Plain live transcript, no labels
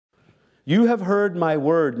You have heard my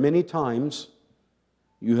word many times.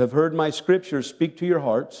 You have heard my scriptures speak to your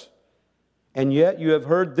hearts. And yet you have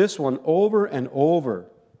heard this one over and over.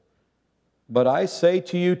 But I say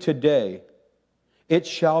to you today, it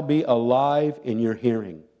shall be alive in your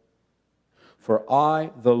hearing. For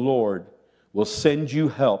I, the Lord, will send you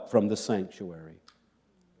help from the sanctuary.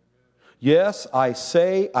 Yes, I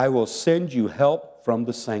say I will send you help from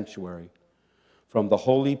the sanctuary, from the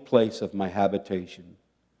holy place of my habitation.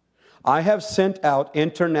 I have sent out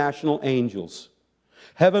international angels,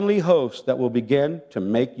 heavenly hosts that will begin to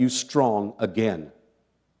make you strong again.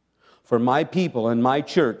 For my people and my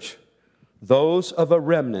church, those of a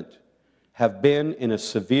remnant, have been in a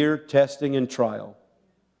severe testing and trial.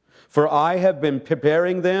 For I have been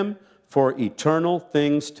preparing them for eternal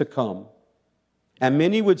things to come. And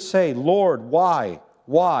many would say, Lord, why?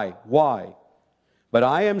 But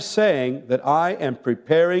I am saying that I am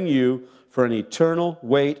preparing you for an eternal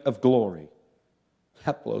weight of glory.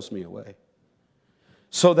 That blows me away.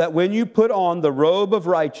 So that when you put on the robe of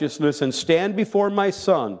righteousness and stand before my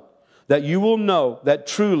Son, that you will know that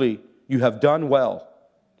truly you have done well.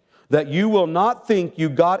 That you will not think you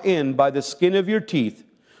got in by the skin of your teeth,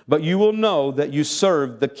 but you will know that you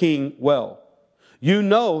served the King well. You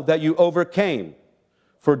know that you overcame.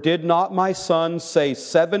 For did not my Son say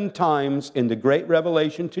 7 times in the great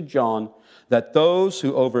revelation to John that those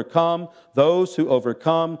who overcome, those who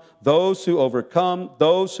overcome, those who overcome,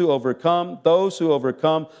 those who overcome, those who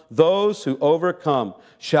overcome, those who overcome,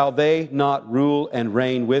 shall they not rule and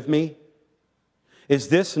reign with me? Is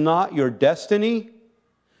this not your destiny?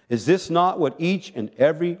 Is this not what each and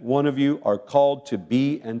every one of you are called to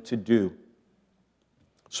be and to do?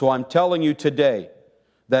 So I'm telling you today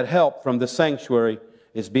that help from the sanctuary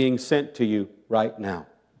is being sent to you right now.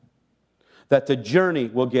 That the journey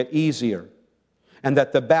will get easier, and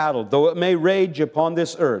that the battle, though it may rage upon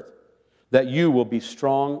this earth, that you will be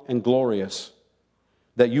strong and glorious,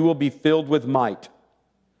 that you will be filled with might,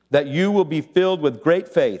 that you will be filled with great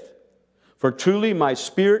faith. For truly my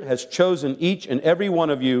Spirit has chosen each and every one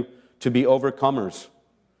of you to be overcomers.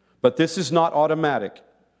 But this is not automatic.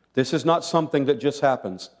 This is not something that just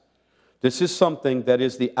happens. This is something that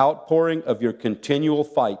is the outpouring of your continual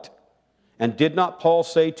fight. And did not Paul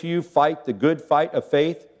say to you, fight the good fight of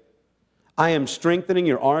faith? I am strengthening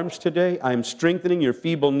your arms today. I am strengthening your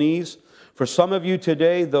feeble knees. For some of you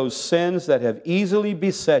today, those sins that have easily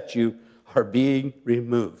beset you are being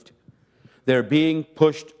removed. They're being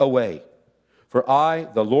pushed away. For I,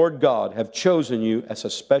 the Lord God, have chosen you as a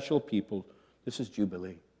special people. This is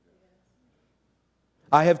Jubilee.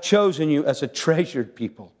 I have chosen you as a treasured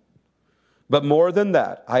people. But more than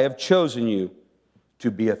that, I have chosen you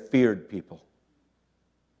to be a feared people.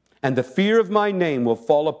 And the fear of my name will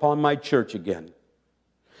fall upon my church again.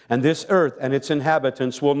 And this earth and its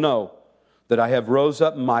inhabitants will know that I have rose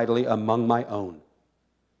up mightily among my own.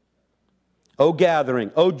 O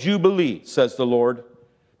gathering, O Jubilee, says the Lord,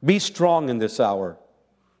 be strong in this hour.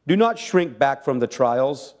 Do not shrink back from the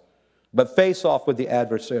trials, but face off with the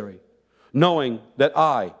adversary, knowing that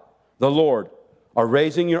I, the Lord, are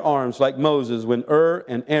raising your arms like Moses when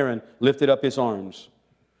and Aaron lifted up his arms.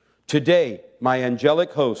 Today, my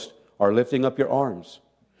angelic hosts are lifting up your arms.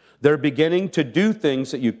 They're beginning to do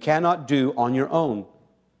things that you cannot do on your own.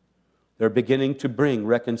 They're beginning to bring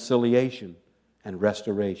reconciliation and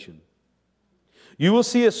restoration. You will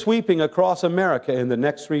see a sweeping across America in the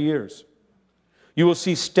next 3 years. You will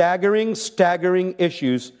see staggering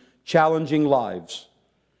issues challenging lives.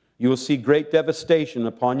 You will see great devastation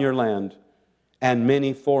upon your land and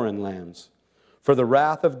many foreign lands. For the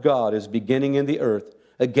wrath of God is beginning in the earth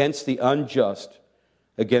against the unjust,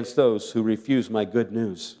 against those who refuse my good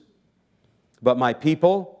news. But my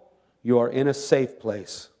people, you are in a safe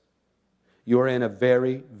place. You are in a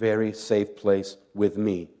very, very safe place with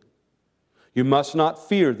me. You must not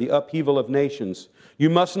fear the upheaval of nations. You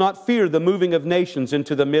must not fear the moving of nations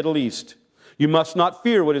into the Middle East. You must not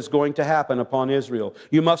fear what is going to happen upon Israel.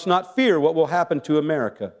 You must not fear what will happen to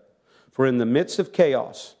America. For in the midst of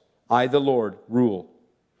chaos, I, the Lord, rule.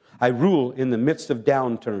 I rule in the midst of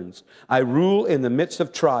downturns. I rule in the midst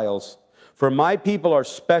of trials. For my people are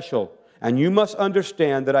special, and you must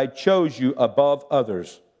understand that I chose you above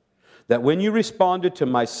others. That when you responded to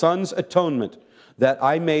my Son's atonement, that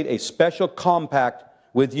I made a special compact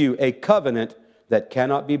with you, a covenant that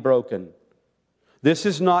cannot be broken. This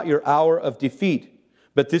is not your hour of defeat,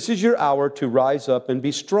 but this is your hour to rise up and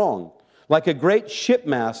be strong. Like a great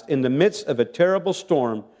shipmast in the midst of a terrible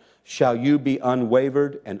storm, shall you be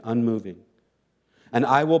unwavered and unmoving. And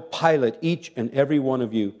I will pilot each and every one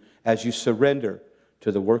of you as you surrender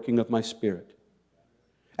to the working of my Spirit.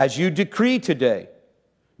 As you decree today,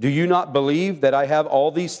 Do you not believe that I have all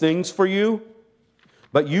these things for you?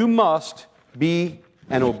 But you must be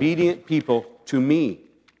an obedient people to me.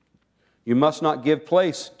 You must not give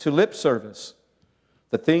place to lip service.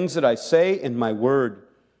 The things that I say in my word,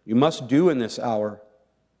 you must do in this hour.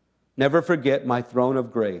 Never forget my throne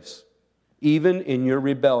of grace. Even in your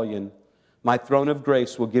rebellion, my throne of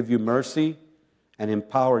grace will give you mercy and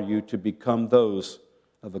empower you to become those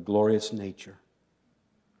of a glorious nature.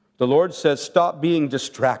 The Lord says, stop being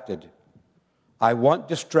distracted. I want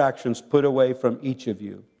distractions put away from each of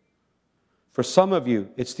you. For some of you,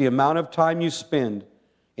 it's the amount of time you spend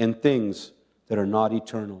in things that are not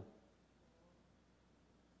eternal.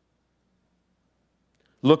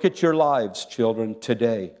 Look at your lives, children,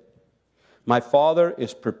 today. My Father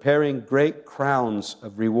is preparing great crowns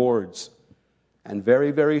of rewards, and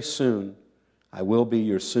very, very soon I will be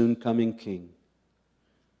your soon-coming King.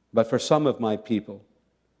 But for some of my people,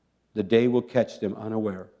 the day will catch them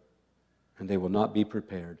unaware, and they will not be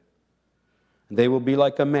prepared. And they will be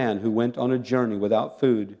like a man who went on a journey without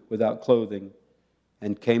food, without clothing,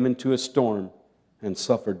 and came into a storm and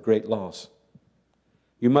suffered great loss.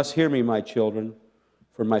 You must hear me, my children,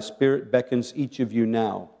 for my Spirit beckons each of you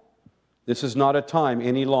now. This is not a time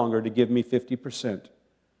any longer to give me 50%.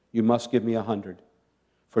 You must give me 100,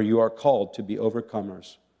 for you are called to be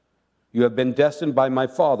overcomers. You have been destined by my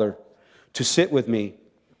Father to sit with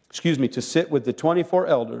the 24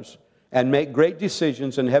 elders and make great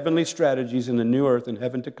decisions and heavenly strategies in the new earth and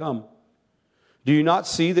heaven to come. Do you not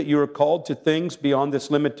see that you are called to things beyond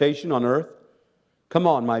this limitation on earth? Come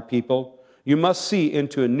on, my people. You must see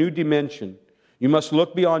into a new dimension. You must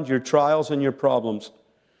look beyond your trials and your problems.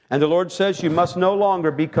 And the Lord says you must no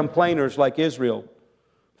longer be complainers like Israel.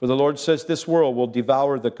 For the Lord says this world will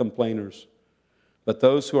devour the complainers. But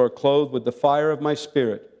those who are clothed with the fire of my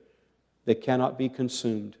Spirit, they cannot be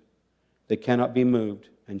consumed. They cannot be moved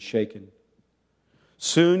and shaken.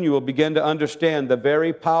 Soon you will begin to understand the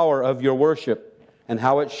very power of your worship and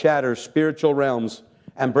how it shatters spiritual realms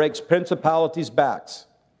and breaks principalities' backs.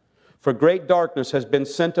 For great darkness has been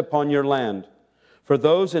sent upon your land. For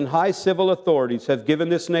those in high civil authorities have given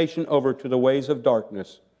this nation over to the ways of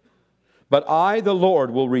darkness. But I, the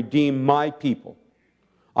Lord, will redeem my people.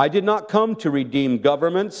 I did not come to redeem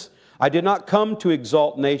governments. I did not come to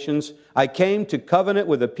exalt nations. I came to covenant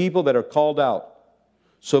with the people that are called out.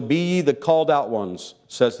 So be ye the called out ones,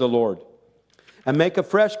 says the Lord. And make a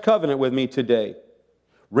fresh covenant with me today.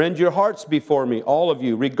 Rend your hearts before me, all of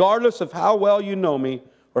you, regardless of how well you know me,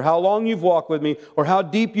 or how long you've walked with me, or how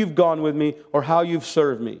deep you've gone with me, or how you've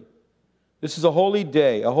served me. This is a holy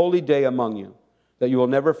day among you, that you will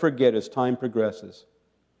never forget as time progresses.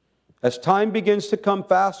 As time begins to come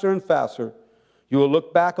faster and faster, you will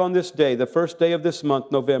look back on this day, the first day of this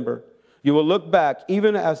month, November. You will look back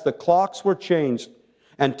even as the clocks were changed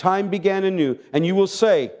and time began anew, and you will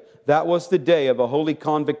say, that was the day of a holy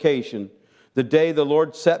convocation, the day the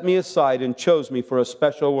Lord set me aside and chose me for a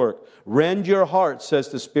special work. Rend your heart, says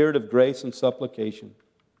the Spirit of grace and supplication.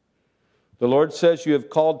 The Lord says you have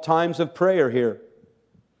called times of prayer here.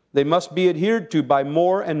 They must be adhered to by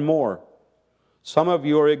more and more. Some of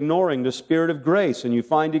you are ignoring the Spirit of grace, and you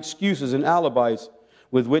find excuses and alibis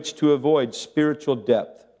with which to avoid spiritual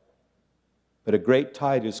depth. But a great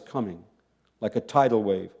tide is coming, like a tidal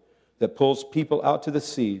wave that pulls people out to the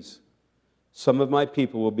seas. Some of my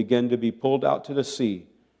people will begin to be pulled out to the sea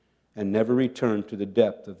and never return to the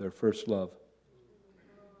depth of their first love.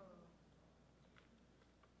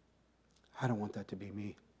 I don't want that to be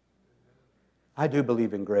me. I do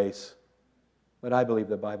believe in grace, but I believe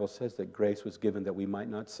the Bible says that grace was given that we might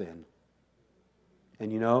not sin.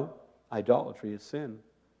 And you know, idolatry is sin.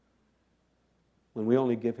 When we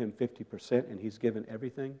only give Him 50% and He's given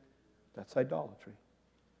everything, that's idolatry.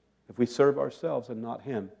 If we serve ourselves and not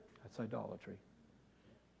Him, that's idolatry.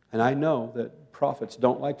 And I know that prophets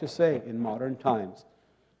don't like to say in modern times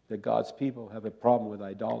that God's people have a problem with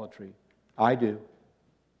idolatry. I do.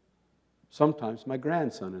 Sometimes my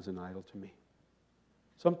grandson is an idol to me.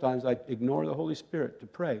 Sometimes I ignore the Holy Spirit to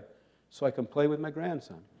pray so I can play with my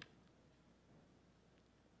grandson.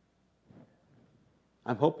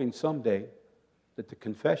 I'm hoping someday that the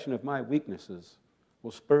confession of my weaknesses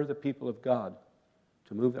will spur the people of God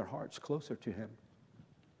to move their hearts closer to Him.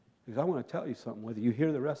 Because I want to tell you something, whether you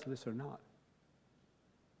hear the rest of this or not.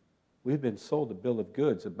 We've been sold a bill of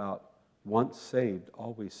goods about once saved,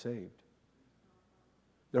 always saved.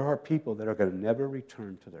 There are people that are going to never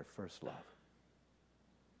return to their first love.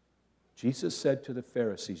 Jesus said to the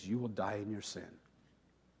Pharisees, you will die in your sin.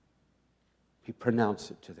 He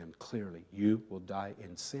pronounced it to them clearly. You will die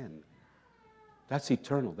in sin. That's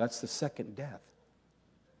eternal. That's the second death.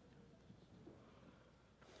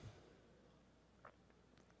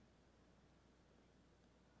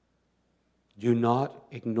 Do not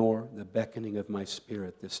ignore the beckoning of my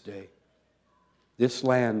Spirit this day. This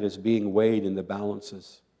land is being weighed in the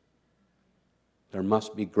balances. There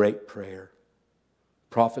must be great prayer.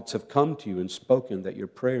 Prophets have come to you and spoken that your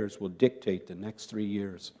prayers will dictate the next 3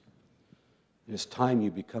 years. It is time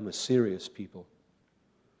you become a serious people.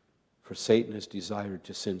 For Satan has desired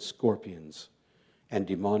to send scorpions and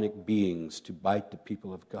demonic beings to bite the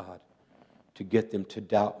people of God, to get them to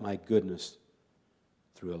doubt my goodness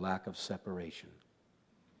through a lack of separation.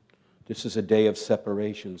 This is a day of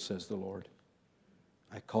separation, says the Lord.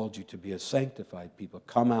 I called you to be a sanctified people.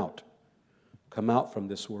 Come out. Come out from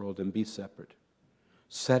this world and be separate.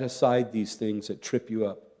 Set aside these things that trip you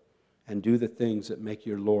up and do the things that make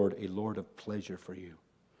your Lord a Lord of pleasure for you.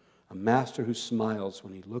 A master who smiles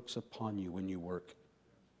when he looks upon you when you work.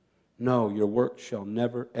 No, your work shall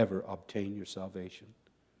never, ever obtain your salvation.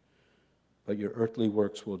 But your earthly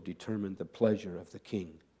works will determine the pleasure of the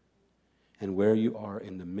King and where you are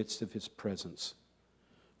in the midst of his presence.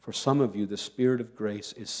 For some of you, the Spirit of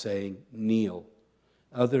grace is saying, kneel.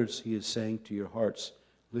 Others, he is saying to your hearts,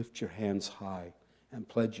 lift your hands high and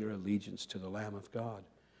pledge your allegiance to the Lamb of God.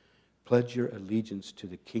 Pledge your allegiance to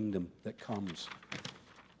the kingdom that comes.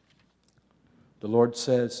 The Lord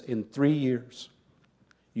says, in 3 years,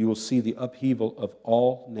 you will see the upheaval of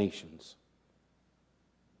all nations.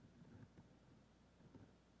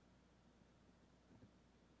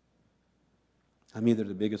 I'm either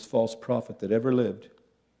the biggest false prophet that ever lived,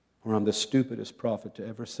 or I'm the stupidest prophet to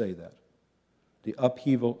ever say that. The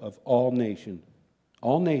upheaval of all nations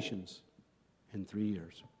in 3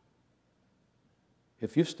 years.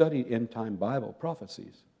 If you've studied end-time Bible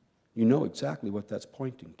prophecies, you know exactly what that's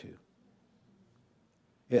pointing to.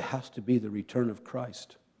 It has to be the return of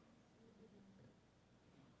Christ.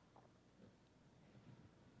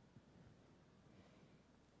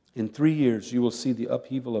 In 3 years, you will see the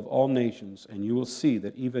upheaval of all nations, and you will see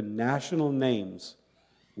that even national names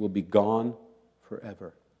will be gone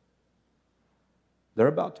forever. They're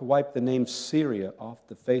about to wipe the name Syria off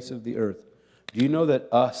the face of the earth. Do you know that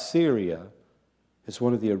Assyria is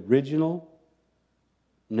one of the original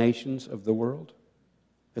nations of the world?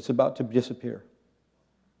 It's about to disappear.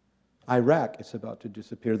 Iraq is about to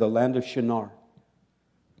disappear, the land of Shinar.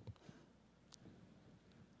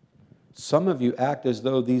 Some of you act as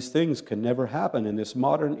though these things can never happen in this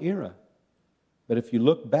modern era. But if you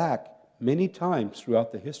look back many times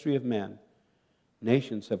throughout the history of man,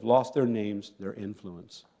 nations have lost their names, their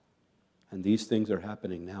influence. And these things are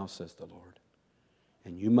happening now, says the Lord.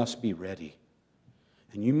 And you must be ready.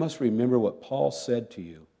 And you must remember what Paul said to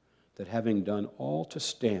you, that having done all to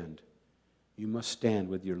stand, you must stand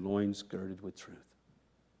with your loins girded with truth.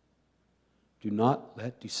 Do not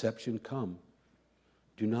let deception come.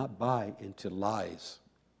 Do not buy into lies.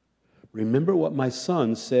 Remember what my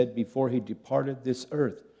son said before he departed this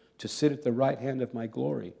earth to sit at the right hand of my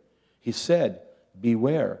glory. He said,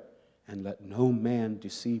 beware and let no man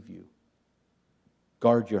deceive you.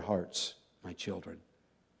 Guard your hearts, my children.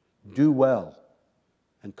 Do well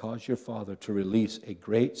and cause your Father to release a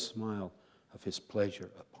great smile of his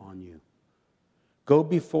pleasure upon you. Go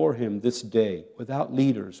before him this day without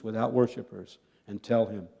leaders, without worshipers, and tell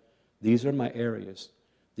him, these are my areas,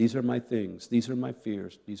 these are my things, these are my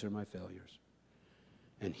fears, these are my failures.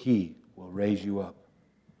 And he will raise you up.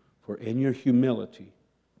 For in your humility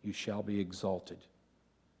you shall be exalted.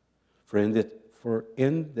 For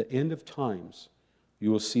in the end of times you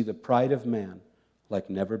will see the pride of man like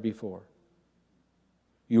never before.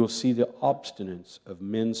 You will see the obstinance of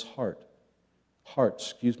men's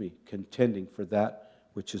hearts, contending for that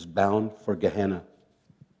which is bound for Gehenna.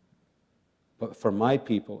 But for my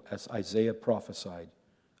people, as Isaiah prophesied,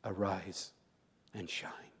 arise and shine.